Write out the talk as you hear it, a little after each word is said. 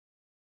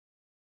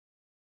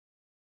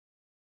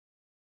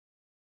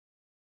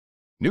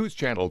News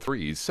Channel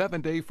 3's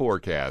 7-day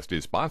forecast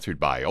is sponsored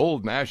by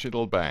Old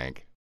National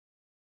Bank.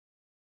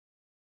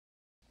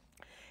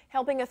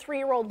 Helping a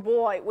 3-year-old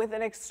boy with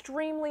an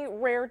extremely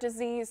rare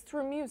disease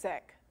through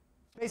music.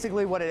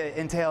 Basically what it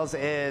entails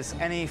is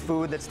any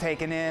food that's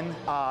taken in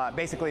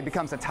basically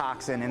becomes a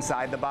toxin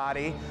inside the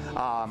body,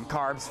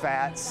 carbs,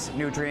 fats,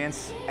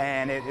 nutrients,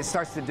 and it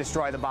starts to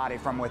destroy the body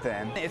from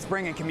within. It's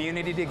bringing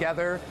community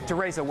together to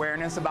raise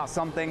awareness about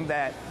something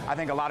that I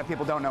think a lot of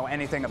people don't know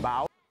anything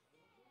about.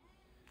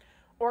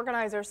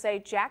 Organizers say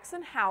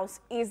Jackson House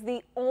is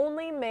the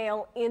only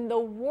male in the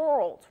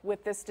world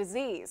with this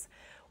disease.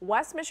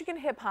 West Michigan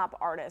hip-hop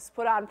artists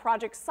put on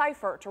Project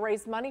Cypher to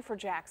raise money for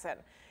Jackson.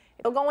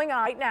 It's going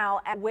on right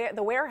now at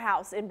the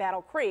warehouse in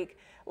Battle Creek.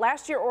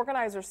 Last year,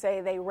 organizers say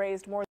they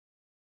raised more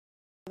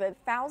than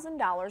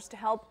 $1,000 to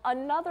help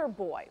another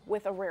boy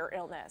with a rare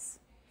illness.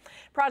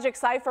 Project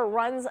Cypher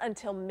runs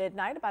until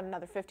midnight, about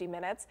another 50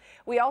 minutes.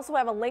 We also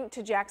have a link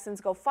to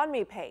Jackson's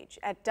GoFundMe page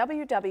at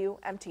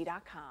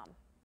WWMT.com.